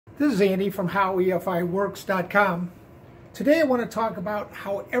This is Andy from HowEFIWorks.com. Today I want to talk about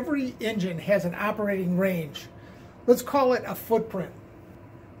how every engine has an operating range. Let's call it a footprint.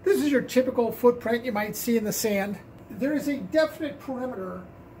 This is your typical footprint you might see in the sand. There is a definite perimeter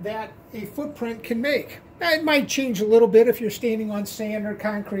that a footprint can make. Now, it might change a little bit if you're standing on sand or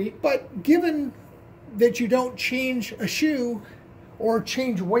concrete, but given that you don't change a shoe or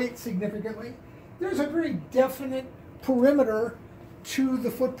change weight significantly, there's a very definite perimeter to the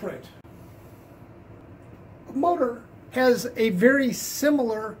footprint. A motor has a very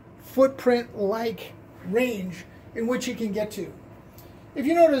similar footprint-like range in which you can get to. If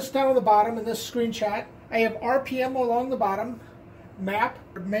you notice down on the bottom in this screenshot, I have RPM along the bottom, MAP,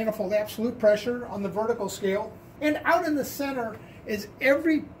 manifold absolute pressure on the vertical scale, and out in the center is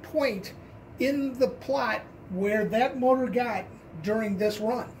every point in the plot where that motor got during this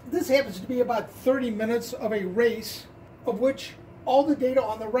run. This happens to be about 30 minutes of a race, of which all the data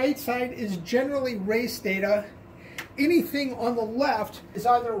on the right side is generally race data. Anything on the left is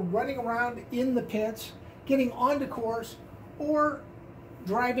either running around in the pits, getting onto course, or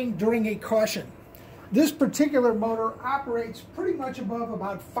driving during a caution. This particular motor operates pretty much above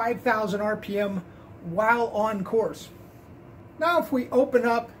about 5,000 RPM while on course. Now if we open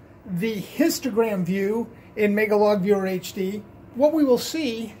up the histogram view in Megalog Viewer HD, what we will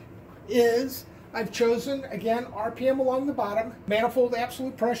see is I've chosen, again, RPM along the bottom, manifold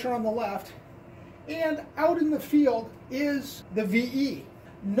absolute pressure on the left, and out in the field is the VE.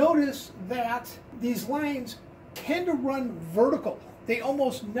 Notice that these lines tend to run vertical. They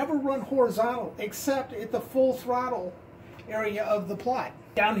almost never run horizontal, except at the full throttle area of the plot.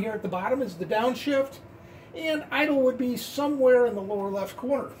 Down here at the bottom is the downshift, and idle would be somewhere in the lower left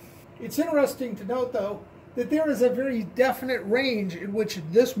corner. It's interesting to note, though, that there is a very definite range in which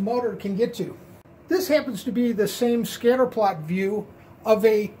this motor can get to. This happens to be the same scatter plot view of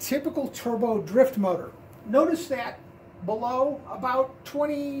a typical turbo drift motor. Notice that below about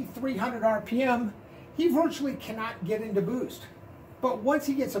 2,300 RPM, he virtually cannot get into boost. But once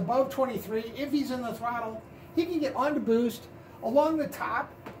he gets above 23, if he's in the throttle, he can get onto boost. Along the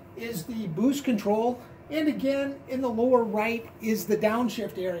top is the boost control, and again in the lower right is the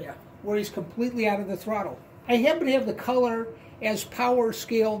downshift area where he's completely out of the throttle. I happen to have the color as power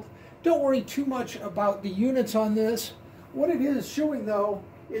scaled. Don't worry too much about the units on this. What it is showing, though,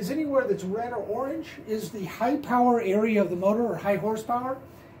 is anywhere that's red or orange is the high power area of the motor, or high horsepower,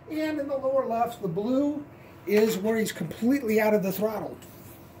 and in the lower left, the blue is where he's completely out of the throttle.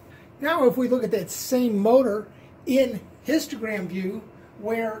 Now if we look at that same motor in histogram view,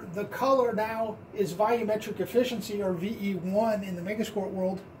 where the color now is volumetric efficiency, or VE1 in the Megasport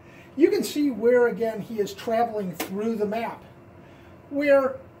world, you can see where again he is traveling through the map.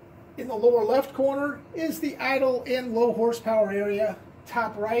 Where in the lower left corner is the idle and low horsepower area.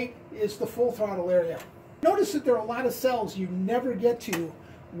 Top right is the full throttle area. Notice that there are a lot of cells you never get to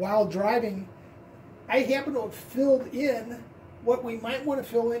while driving. I happen to have filled in what we might want to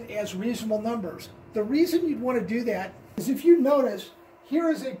fill in as reasonable numbers. The reason you'd want to do that is if you notice, here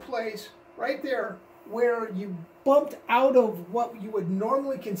is a place right there where you bumped out of what you would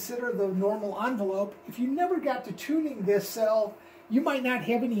normally consider the normal envelope. If you never got to tuning this cell, you might not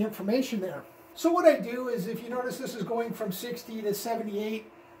have any information there. So what I do is, if you notice this is going from 60 to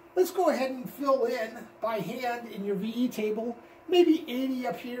 78, let's go ahead and fill in by hand in your VE table, maybe 80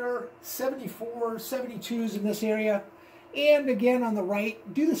 up here, 74, 72s in this area, and again on the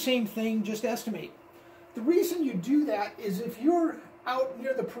right, do the same thing, just estimate. The reason you do that is if you're out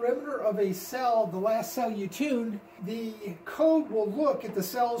near the perimeter of a cell, the last cell you tuned, the code will look at the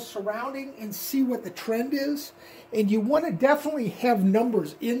cells surrounding and see what the trend is, and you want to definitely have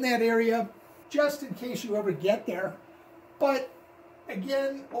numbers in that area just in case you ever get there. But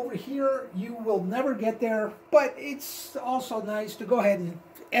again, over here you will never get there, but it's also nice to go ahead and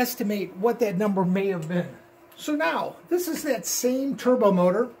estimate what that number may have been. So now, this is that same turbo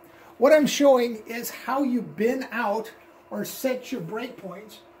motor. What I'm showing is how you bin out or set your brake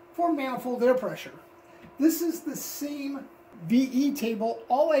points for manifold air pressure. This is the same VE table.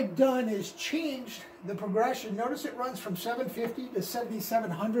 All I've done is changed the progression. Notice it runs from 750 to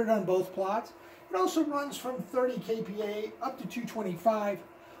 7700 on both plots. It also runs from 30 kPa up to 225.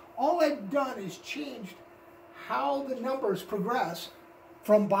 All I've done is changed how the numbers progress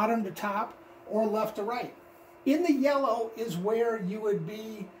from bottom to top or left to right. In the yellow is where you would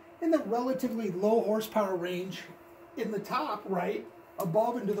be in the relatively low horsepower range. In the top right,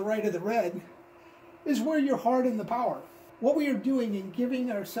 above and to the right of the red, is where you're hard in the power. What we are doing in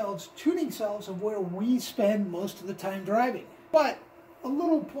giving ourselves tuning cells of where we spend most of the time driving. But a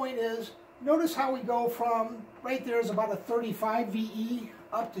little point is, notice how we go from, right there is about a 35 VE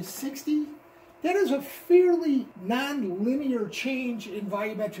up to 60, that is a fairly non-linear change in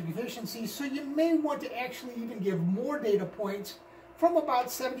volumetric efficiency, so you may want to actually even give more data points from about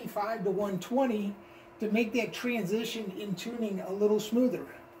 75 to 120 to make that transition in tuning a little smoother.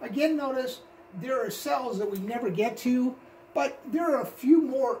 Again, notice there are cells that we never get to, but there are a few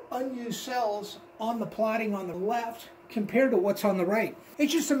more unused cells on the plotting on the left compared to what's on the right.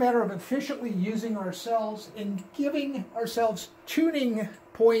 It's just a matter of efficiently using our cells and giving ourselves tuning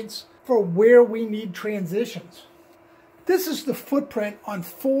points for where we need transitions. This is the footprint on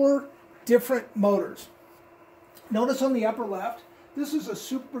 4 different motors. Notice on the upper left, this is a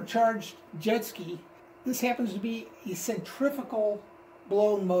supercharged jet ski. This happens to be a centrifugal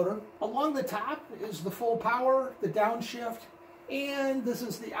blown motor. Along the top is the full power, the downshift, and this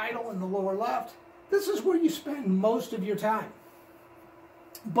is the idle in the lower left. This is where you spend most of your time.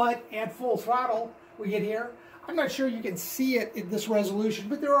 But at full throttle, we get here. I'm not sure you can see it in this resolution,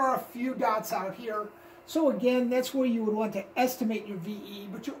 but there are a few dots out here. So again, that's where you would want to estimate your VE,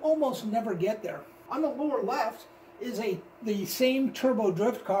 but you almost never get there. On the lower left is the same turbo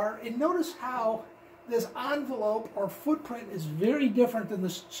drift car, and notice how this envelope or footprint is very different than the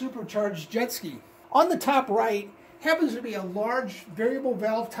supercharged jet ski. On the top right happens to be a large variable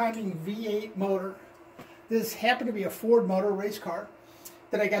valve timing V8 motor. This happened to be a Ford motor race car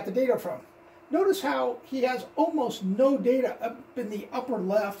that I got the data from. Notice how he has almost no data up in the upper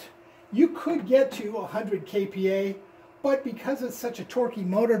left. You could get to 100 kPa, but because it's such a torquey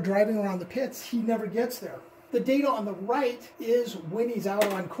motor driving around the pits, he never gets there. The data on the right is when he's out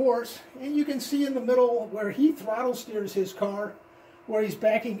on course, and you can see in the middle where he throttle steers his car, where he's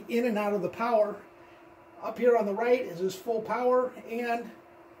backing in and out of the power. Up here on the right is his full power, and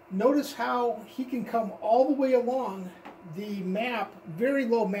notice how he can come all the way along the map, very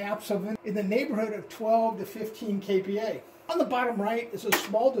low maps of in the neighborhood of 12 to 15 kPa. On the bottom right is a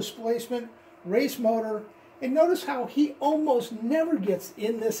small displacement race motor, and notice how he almost never gets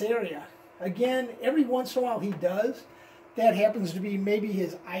in this area. Again, every once in a while he does. That happens to be maybe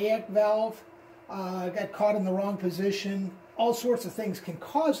his IAC valve got caught in the wrong position. All sorts of things can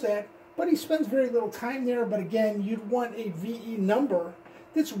cause that, but he spends very little time there. But again, you'd want a VE number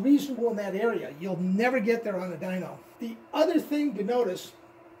that's reasonable in that area. You'll never get there on a dyno. The other thing to notice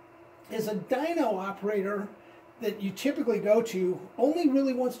is a dyno operator that you typically go to only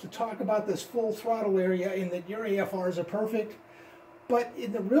really wants to talk about this full throttle area and that your AFRs are perfect. But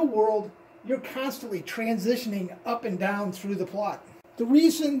in the real world, you're constantly transitioning up and down through the plot. The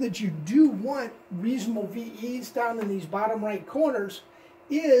reason that you do want reasonable VEs down in these bottom right corners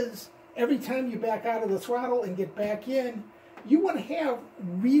is every time you back out of the throttle and get back in, you want to have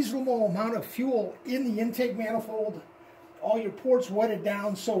reasonable amount of fuel in the intake manifold, all your ports wetted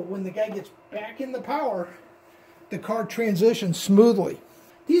down, so when the guy gets back in the power, the car transitions smoothly.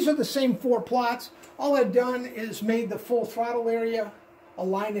 These are the same 4 plots. All I've done is made the full throttle area a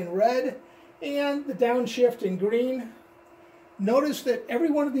line in red and the downshift in green. Notice that every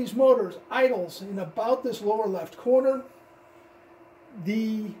one of these motors idles in about this lower left corner.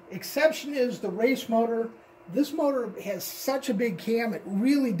 The exception is the race motor. This motor has such a big cam, it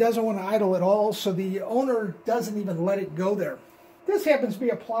really doesn't want to idle at all, so the owner doesn't even let it go there. This happens to be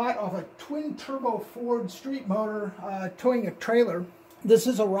a plot of a twin turbo Ford street motor towing a trailer. This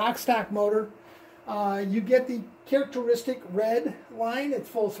is a rock stock motor. You get the characteristic red line at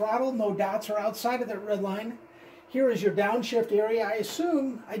full throttle. No dots are outside of that red line. Here is your downshift area. I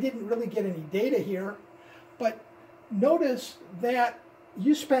assume I didn't really get any data here, but notice that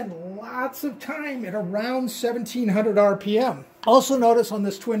you spend lots of time at around 1700 RPM. Also notice on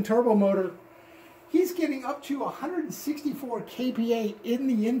this twin turbo motor, he's getting up to 164 kPa in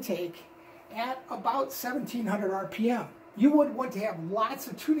the intake at about 1700 RPM. You would want to have lots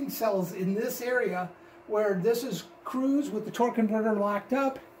of tuning cells in this area where this is cruise with the torque converter locked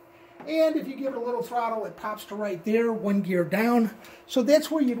up, and if you give it a little throttle, it pops to right there, 1 gear down. So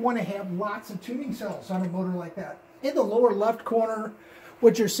that's where you'd want to have lots of tuning cells on a motor like that. In the lower left corner,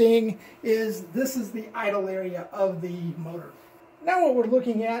 what you're seeing is this is the idle area of the motor. Now what we're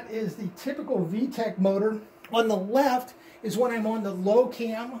looking at is the typical VTEC motor. On the left is when I'm on the low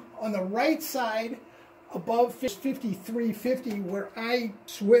cam. On the right side, above 5350, where I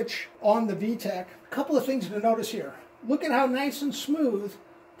switch on the VTEC. A couple of things to notice here. Look at how nice and smooth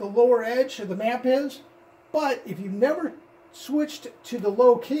the lower edge of the map is, but if you never switched to the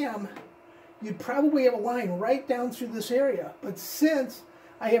low cam, you'd probably have a line right down through this area. But since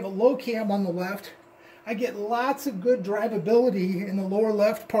I have a low cam on the left, I get lots of good drivability in the lower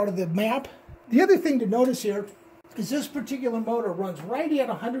left part of the map. The other thing to notice here is this particular motor runs right at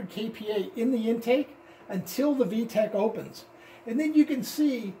 100 kPa in the intake until the VTEC opens. And then you can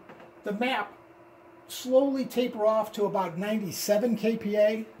see the map slowly taper off to about 97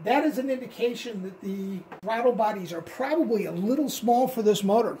 kPa. That is an indication that the throttle bodies are probably a little small for this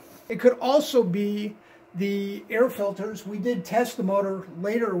motor. It could also be the air filters. We did test the motor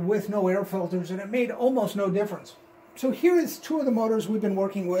later with no air filters and it made almost no difference. So here is two of the motors we've been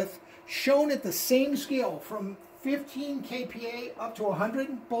working with, shown at the same scale from 15 kPa up to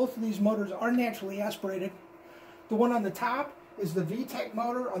 100. Both of these motors are naturally aspirated. The one on the top is the VTEC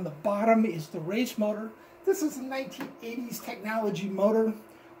motor, on the bottom is the race motor. This is a 1980s technology motor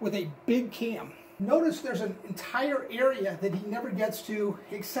with a big cam. Notice there's an entire area that he never gets to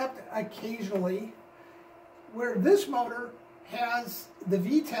except occasionally, where this motor has the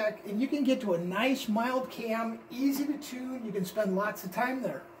VTEC and you can get to a nice mild cam, easy to tune, you can spend lots of time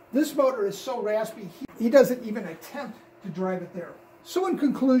there. This motor is so raspy, he doesn't even attempt to drive it there. So in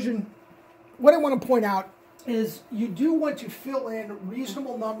conclusion, what I want to point out is you do want to fill in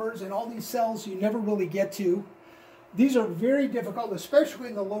reasonable numbers in all these cells you never really get to. These are very difficult, especially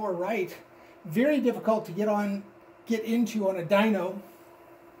in the lower right, very difficult to get into on a dyno.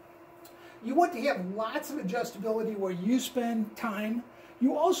 You want to have lots of adjustability where you spend time.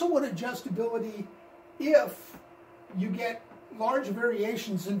 You also want adjustability if you get large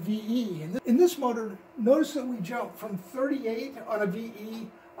variations in VE. In this motor, notice that we jump from 38 on a VE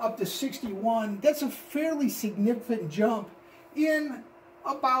up to 61. That's a fairly significant jump in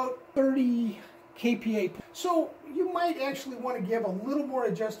about 30 kPa. So you might actually want to give a little more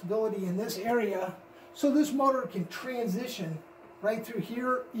adjustability in this area so this motor can transition right through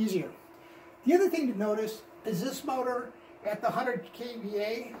here easier. The other thing to notice is this motor at the 100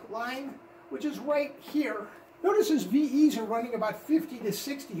 kVA line, which is right here. Notice his VEs are running about 50 to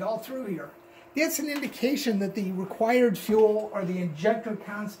 60 all through here. That's an indication that the required fuel or the injector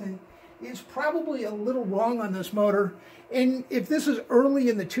constant is probably a little wrong on this motor. And if this is early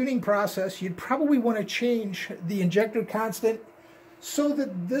in the tuning process, you'd probably want to change the injector constant so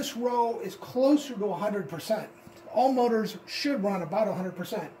that this row is closer to 100%. All motors should run about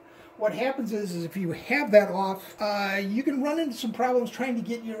 100%. What happens is if you have that off, you can run into some problems trying to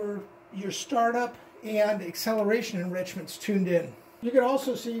get your startup and acceleration enrichments tuned in. You can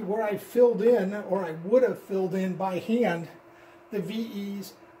also see where I filled in, or I would have filled in by hand, the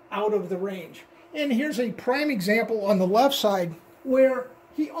VEs out of the range. And here's a prime example on the left side where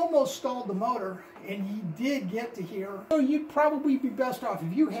he almost stalled the motor and he did get to here. So you'd probably be best off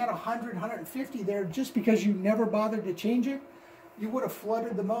if you had 100, 150 there just because you never bothered to change it. You would have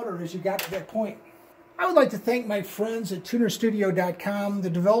flooded the motor as you got to that point. I would like to thank my friends at tunerstudio.com, the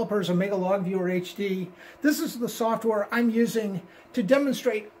developers of Mega Log Viewer HD. This is the software I'm using to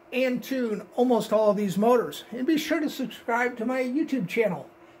demonstrate and tune almost all of these motors. And be sure to subscribe to my YouTube channel.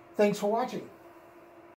 Thanks for watching.